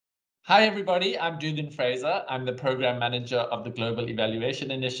Hi, everybody. I'm Dugan Fraser. I'm the Program Manager of the Global Evaluation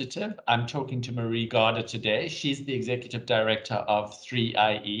Initiative. I'm talking to Marie Gaarder today. She's the Executive Director of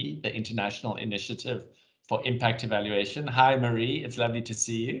 3IE, the International Initiative for Impact Evaluation. Hi, Marie. It's lovely to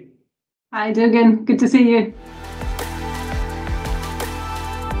see you. Hi, Dugan. Good to see you.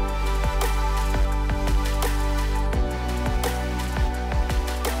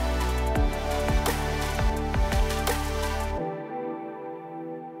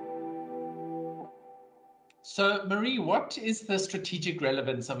 So, Marie, what is the strategic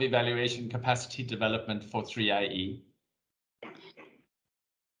relevance of evaluation capacity development for 3IE?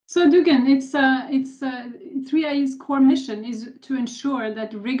 So, Dugan, it's 3IE's core mission is to ensure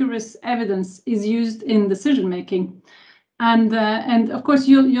that rigorous evidence is used in decision making, and of course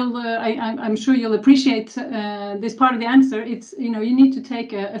I'm sure you'll appreciate this part of the answer. It's you need to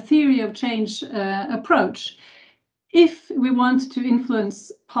take a theory of change approach if we want to influence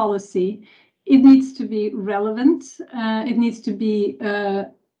policy. It needs to be relevant, it needs to be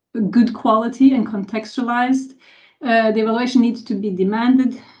good quality and contextualized. The evaluation needs to be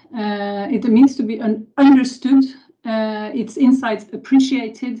demanded. It means to be understood, its insights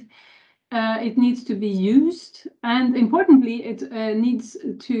appreciated. It needs to be used, and importantly, it needs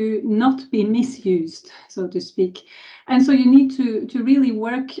to not be misused, so to speak. And so you need to really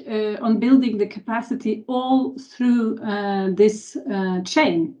work on building the capacity all through this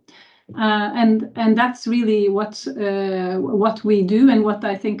chain. And that's really what we do, and what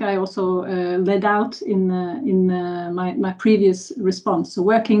I think I also laid out in my previous response. So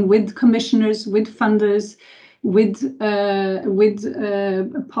working with commissioners, with funders, with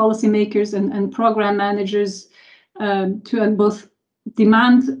policymakers and program managers to both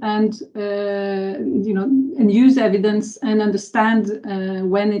demand and and use evidence and understand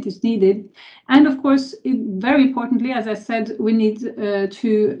when it is needed. And of course, very importantly, as I said, we need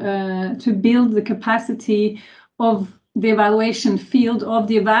to build the capacity of the evaluation field, of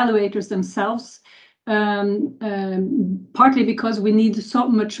the evaluators themselves, partly because we need so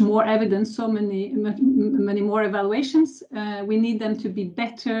much more evidence, so many more evaluations. We need them to be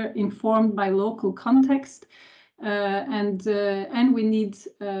better informed by local context, and we need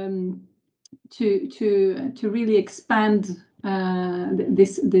to really expand the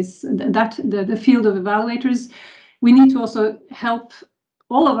field of evaluators. We need to also help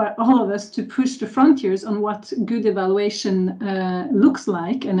all of us to push the frontiers on what good evaluation looks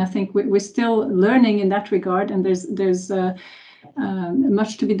like, and I think we're still learning in that regard, and there's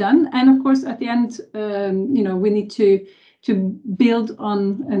much to be done. And of course, at the end, we need to build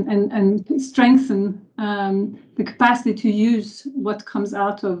on and strengthen the capacity to use what comes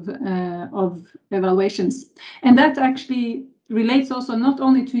out of evaluations. And that actually relates also not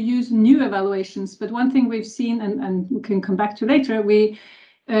only to use new evaluations, but one thing we've seen, and we can come back to later,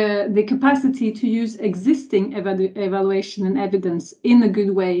 the capacity to use existing evaluation and evidence in a good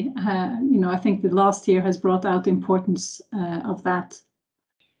way. I think the last year has brought out the importance of that.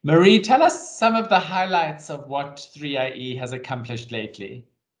 Marie, tell us some of the highlights of what 3IE has accomplished lately.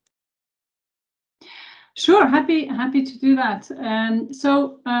 Sure, happy to do that.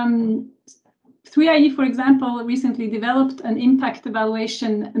 3IE, for example, recently developed an impact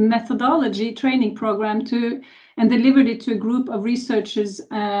evaluation methodology training program and delivered it to a group of researchers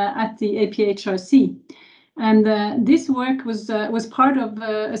at the APHRC. And this work was part of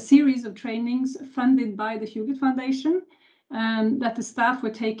a series of trainings funded by the Hewlett Foundation that the staff were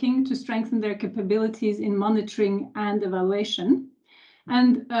taking to strengthen their capabilities in monitoring and evaluation.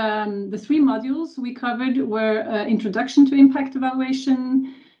 And the three modules we covered were Introduction to Impact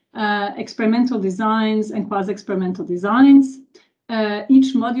Evaluation, Experimental Designs, and Quasi-Experimental Designs.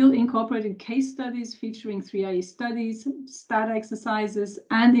 Each module incorporated case studies featuring 3IE studies, STATA exercises,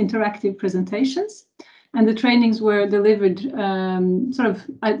 and interactive presentations. And the trainings were delivered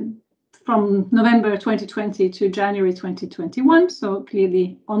from November 2020 to January 2021, so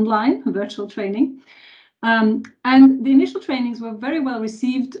clearly online, virtual training. And the initial trainings were very well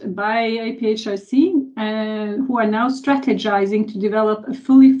received by APHRC, who are now strategizing to develop a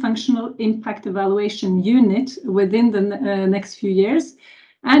fully functional impact evaluation unit within the next few years,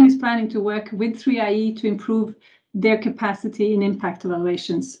 and is planning to work with 3IE to improve their capacity in impact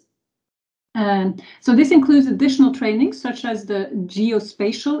evaluations. So this includes additional trainings such as the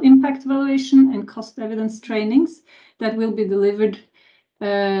geospatial impact evaluation and cost evidence trainings that will be delivered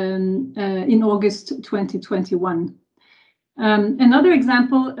in August 2021. Another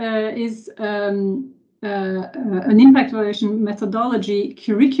example is an impact evaluation methodology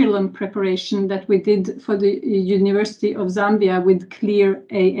curriculum preparation that we did for the University of Zambia with Clear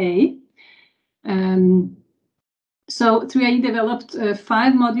AA. So 3IE developed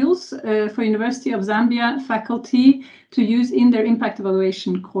 5 modules for University of Zambia faculty to use in their impact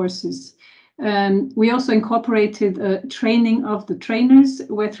evaluation courses. We also incorporated training of the trainers,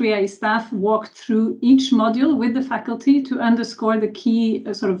 where 3IE staff walked through each module with the faculty to underscore the key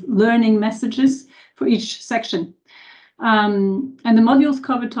sort of learning messages for each section. And the modules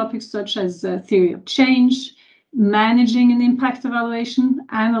cover topics such as theory of change, managing an impact evaluation,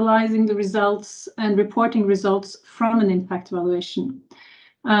 analyzing the results, and reporting results from an impact evaluation.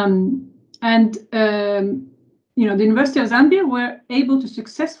 You know, the University of Zambia were able to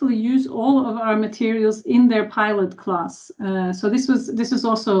successfully use all of our materials in their pilot class. So this was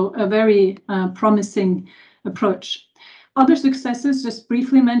also a very promising approach. Other successes, just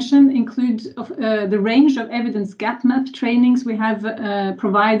briefly mentioned, include the range of evidence gap map trainings we have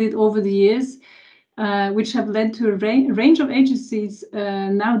provided over the years, which have led to a range of agencies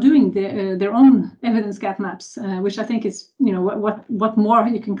now doing their own evidence gap maps, which I think is, you know, what more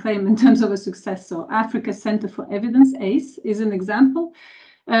you can claim in terms of a success. So Africa Center for Evidence, ACE, is an example.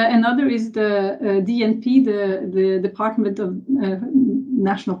 Another is the DNP, the Department of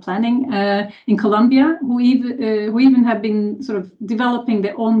National Planning in Colombia, who even have been sort of developing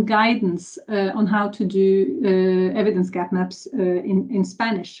their own guidance on how to do evidence gap maps in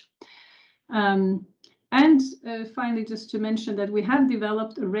Spanish. Finally, just to mention that we have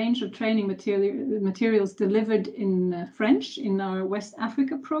developed a range of training materials delivered in French in our West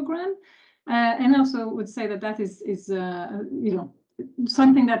Africa program, and also would say that that is you know,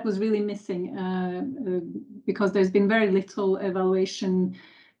 something that was really missing because there's been very little evaluation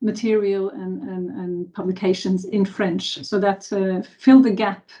material and publications in French, so that filled the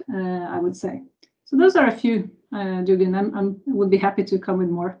gap, I would say. So those are a few, Julian. I would be happy to come with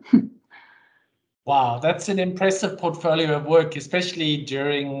more. Wow, that's an impressive portfolio of work, especially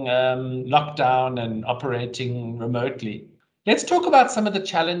during lockdown and operating remotely. Let's talk about some of the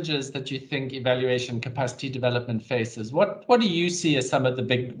challenges that you think evaluation capacity development faces. What do you see as some of the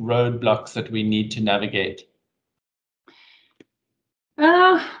big roadblocks that we need to navigate?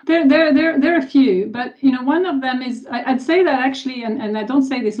 There are a few, but you know, one of them is I'd say that actually, and I don't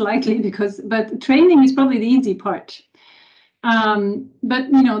say this lightly but training is probably the easy part. But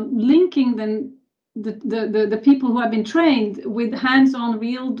you know, linking then the people who have been trained with hands-on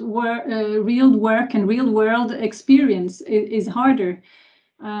real work and real world experience is harder.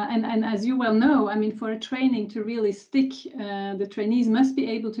 And as you well know, I mean, for a training to really stick, the trainees must be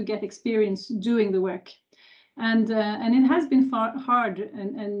able to get experience doing the work. And it has been hard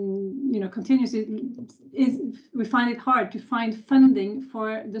and you know, continuously we find it hard to find funding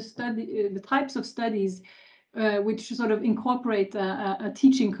for the types of studies which sort of incorporate a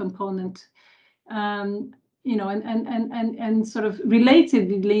teaching component. You know, and sort of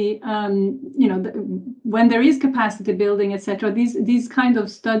relatedly, you know, when there is capacity building, etc., these kind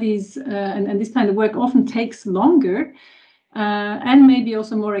of studies and this kind of work often takes longer and maybe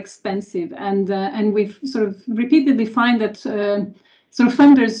also more expensive. And we've sort of repeatedly find that sort of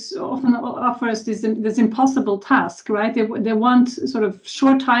funders often offer us this impossible task, right? They want sort of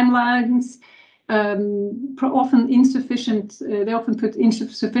short timelines. Often insufficient, they often put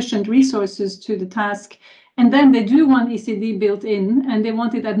insufficient resources to the task, and then they do want ECD built in, and they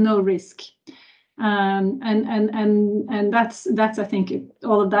want it at no risk. And that's I think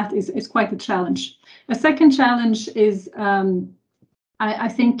all of that is quite a challenge. A second challenge is I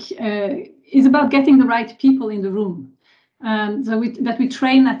think is about getting the right people in the room. So that we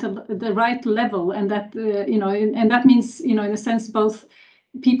train at the right level, and that you know, and that means, you know, in a sense, both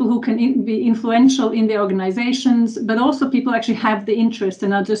people who can be influential in the organizations, but also people actually have the interest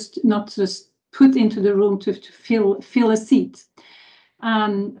and are not just put into the room to fill a seat.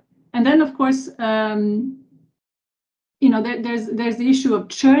 And then, of course, you know, there's the issue of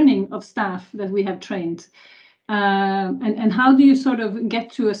churning of staff that we have trained. And how do you sort of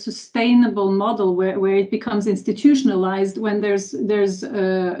get to a sustainable model where it becomes institutionalized when there's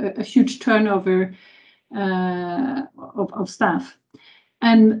a huge turnover of staff?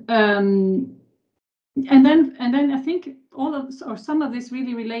 And then I think some of this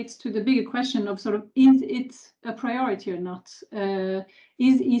really relates to the bigger question of sort of, is it a priority or not?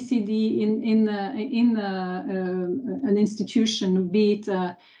 Is ECD in an institution, be it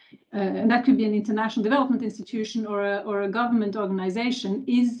and that could be an international development institution or a government organization,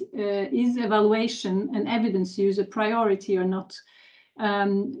 is evaluation and evidence use a priority or not?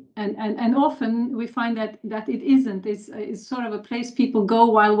 And often we find that it isn't. It's sort of a place people go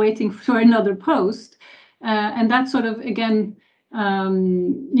while waiting for another post, and that sort of, again,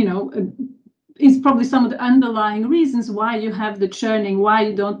 you know, is probably some of the underlying reasons why you have the churning, why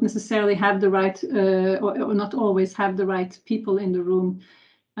you don't necessarily have the right or not always have the right people in the room,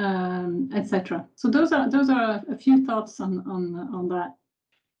 etc. So those are a few thoughts on that.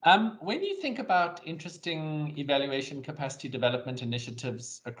 When you think about interesting evaluation capacity development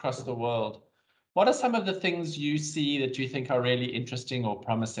initiatives across the world, what are some of the things you see that you think are really interesting or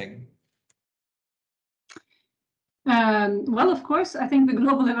promising? Well, of course, I think the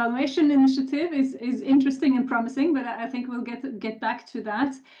Global Evaluation Initiative is interesting and promising, but I think we'll get back to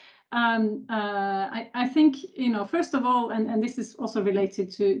that. I think, first of all, and this is also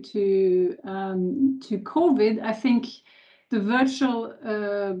related to COVID. I think the virtual,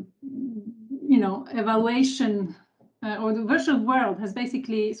 evaluation or the virtual world has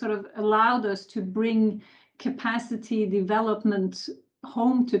basically sort of allowed us to bring capacity development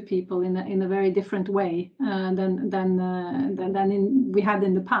home to people in a very different way than we had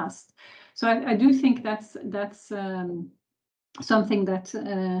in the past. So I do think that's something that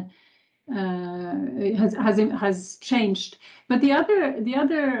has changed. But the other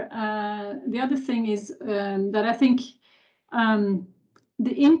thing is that I think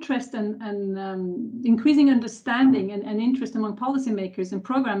the interest and increasing understanding and interest among policymakers and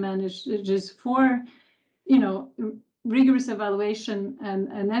program managers for rigorous evaluation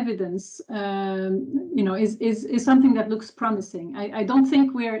and evidence, is something that looks promising. I don't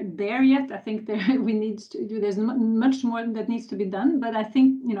think we're there yet. I think there's much more that needs to be done. But I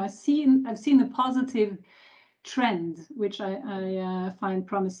think I've seen a positive trend, which I find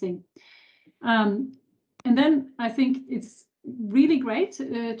promising. And then I think it's really great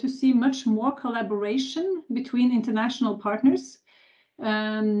to see much more collaboration between international partners.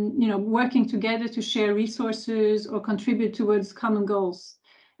 Working together to share resources or contribute towards common goals.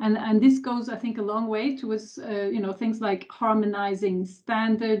 And this goes, I think, a long way towards, things like harmonizing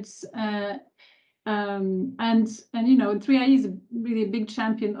standards. And 3IE is really a big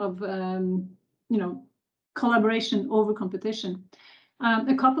champion of, collaboration over competition.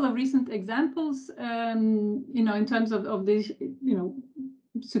 A couple of recent examples, in terms of these,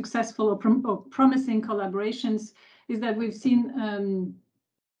 successful or promising collaborations, is that we've seen,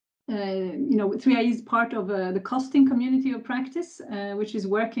 3IE is part of the costing community of practice, which is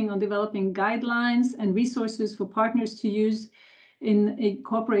working on developing guidelines and resources for partners to use in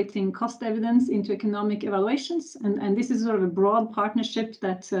incorporating cost evidence into economic evaluations. And this is sort of a broad partnership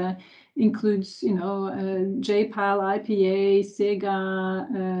that includes, JPAL, IPA, SEGA,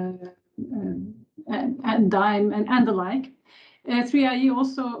 and DIME, and the like. 3IE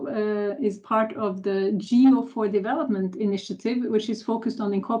also is part of the Geo for Development initiative, which is focused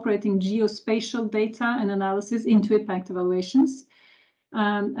on incorporating geospatial data and analysis into impact evaluations.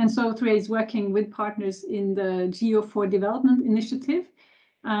 And so 3IE is working with partners in the Geo for Development initiative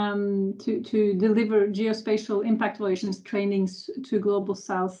to deliver geospatial impact evaluations trainings to Global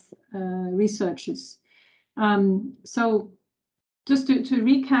South researchers. So just to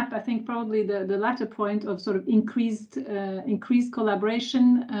recap, I think probably the latter point of sort of increased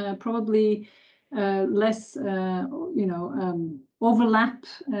collaboration, probably less overlap,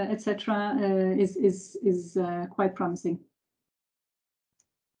 etc., is quite promising.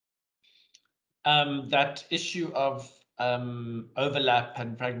 That issue of overlap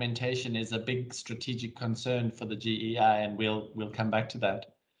and fragmentation is a big strategic concern for the GEI, and we'll come back to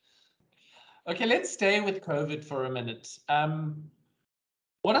that. Okay, let's stay with COVID for a minute.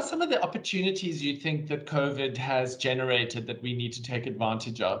 What are some of the opportunities you think that COVID has generated that we need to take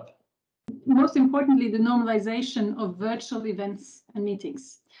advantage of? Most importantly, the normalization of virtual events and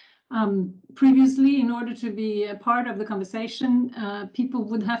meetings. Previously, in order to be a part of the conversation, people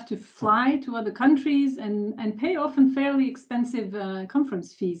would have to fly to other countries and pay often fairly expensive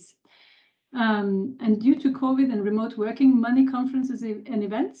conference fees. And due to COVID and remote working, many conferences and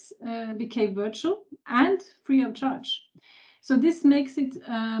events became virtual and free of charge. So this makes it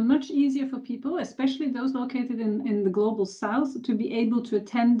much easier for people, especially those located in the Global South, to be able to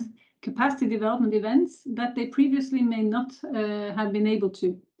attend capacity development events that they previously may not have been able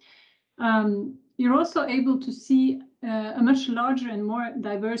to. You're also able to see a much larger and more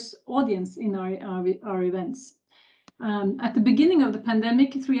diverse audience in our events. At the beginning of the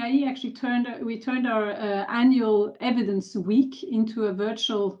pandemic, 3IE actually turned our annual evidence week into a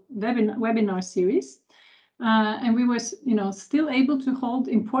virtual webinar series. And we were, still able to hold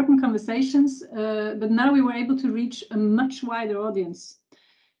important conversations, but now we were able to reach a much wider audience.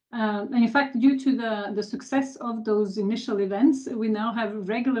 And in fact, due to the success of those initial events, we now have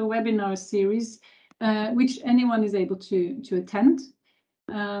regular webinar series, which anyone is able to attend.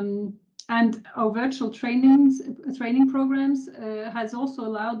 And our virtual training programs has also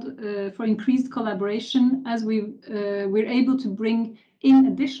allowed for increased collaboration as we're able to bring in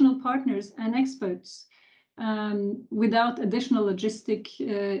additional partners and experts without additional logistic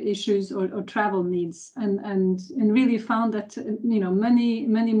issues or travel needs, and really found that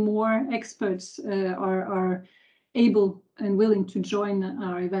many more experts are able and willing to join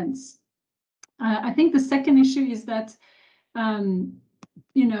our events. I think the second issue is that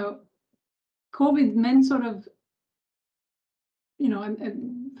COVID meant sort of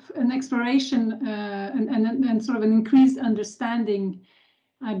an exploration and sort of an increased understanding,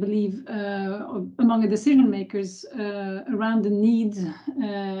 I believe, among the decision makers around the need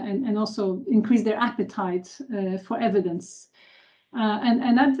and also increase their appetite for evidence.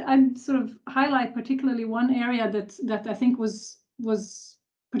 And I'd sort of highlight particularly one area that I think was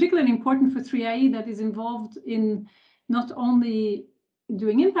particularly important for 3IE, that is involved in not only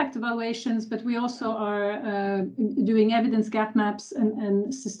doing impact evaluations, but we also are doing evidence gap maps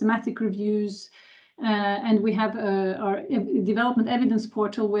and systematic reviews. And we have our development evidence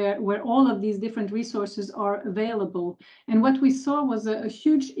portal where all of these different resources are available. And what we saw was a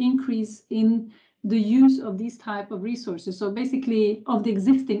huge increase in the use of these type of resources. So basically of the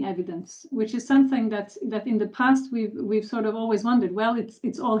existing evidence, which is something that in the past we've sort of always wondered, well,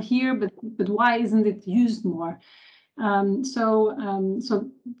 it's all here, but why isn't it used more? So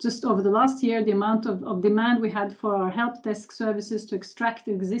just over the last year, the amount of demand we had for our help desk services to extract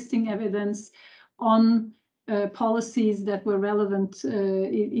existing evidence on policies that were relevant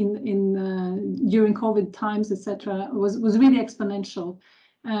during COVID times, etc., was really exponential.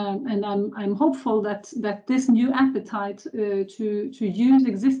 And I'm hopeful that this new appetite to use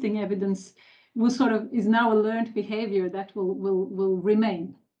existing evidence is now a learned behavior that will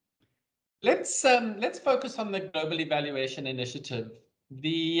remain. Let's focus on the Global Evaluation Initiative.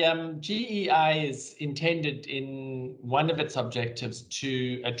 The GEI is intended in one of its objectives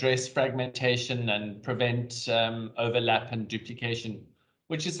to address fragmentation and prevent overlap and duplication,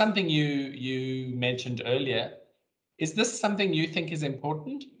 which is something you mentioned earlier. Is this something you think is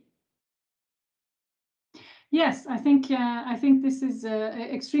important? Yes, I think this is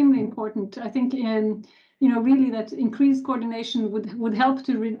extremely important. I think really that increased coordination would help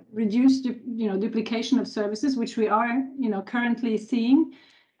to reduce duplication of services, which we are currently seeing,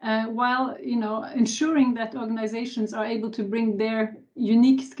 while ensuring that organizations are able to bring their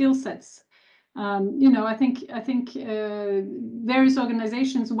unique skill sets. I think various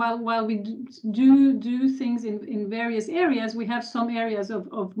organizations, while we do things in various areas, we have some areas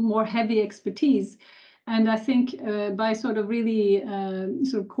of more heavy expertise. And I think by sort of really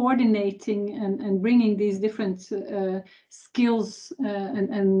coordinating and bringing these different skills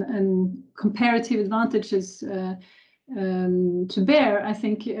and comparative advantages to bear, I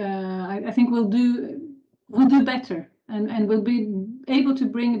think we'll do better and we'll be able to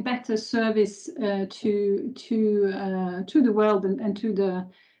bring better service to the world and to the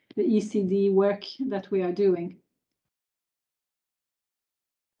ECD work that we are doing.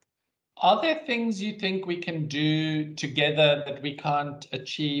 Are there things you think we can do together that we can't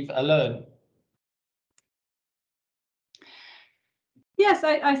achieve alone? Yes,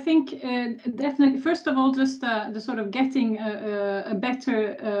 I think definitely. First of all, just the sort of getting a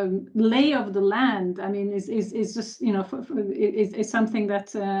better lay of the land. I mean, is just is something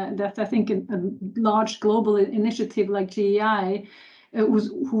that I think a large global initiative like GEI,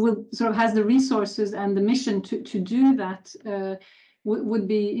 who sort of has the resources and the mission to do that. Would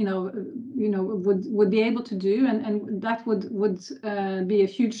be would be able to do, and that would be a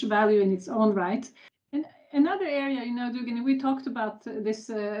huge value in its own right. And another area, Dugan, we talked about this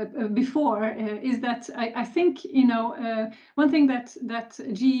before, is that I think one thing that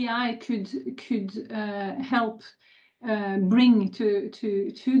GEI could help bring to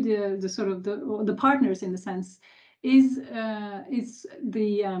the sort of the partners, in a sense, is the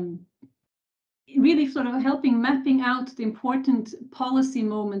really sort of helping mapping out the important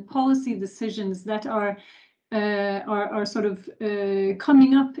policy decisions that are sort of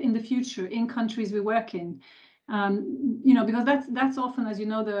coming up in the future in countries we work in, because that's often, as you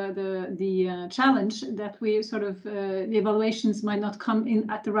know, the challenge, that we sort of the evaluations might not come in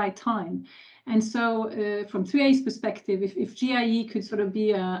at the right time. And so from 3IE's perspective, if GIE could sort of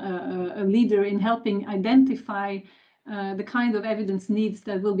be a leader in helping identify the kind of evidence needs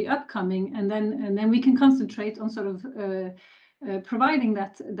that will be upcoming, and then we can concentrate on sort of providing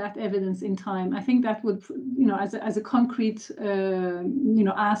that evidence in time. I think that would, as a concrete,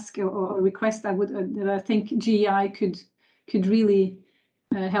 ask or request, that I think GEI could really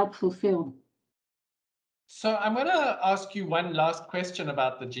help fulfill. So I'm going to ask you one last question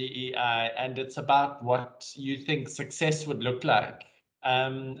about the GEI, and it's about what you think success would look like.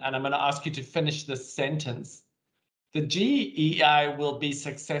 And I'm going to ask you to finish this sentence. The GEI will be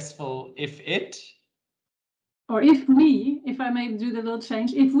successful if it, or if we, if I may do the little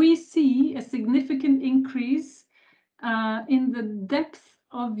change, if we see a significant increase in the depth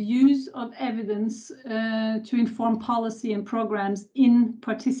of use of evidence to inform policy and programs in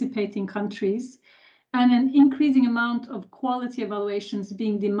participating countries, and an increasing amount of quality evaluations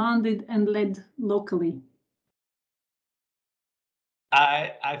being demanded and led locally.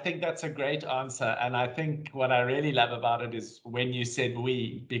 I think that's a great answer. And I think what I really love about it is when you said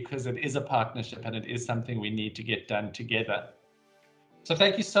we, because it is a partnership and it is something we need to get done together. So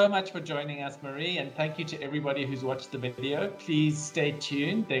thank you so much for joining us, Marie, and thank you to everybody who's watched the video. Please stay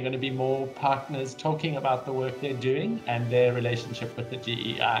tuned. There are going to be more partners talking about the work they're doing and their relationship with the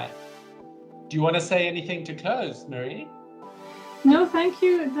GEI. Do you want to say anything to close, Marie? No, thank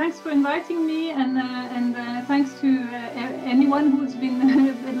you. Thanks for inviting me, and thanks to anyone who's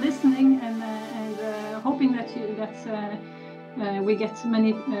been listening, and hoping that we get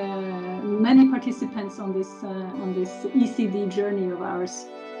many participants on this ECD journey of ours.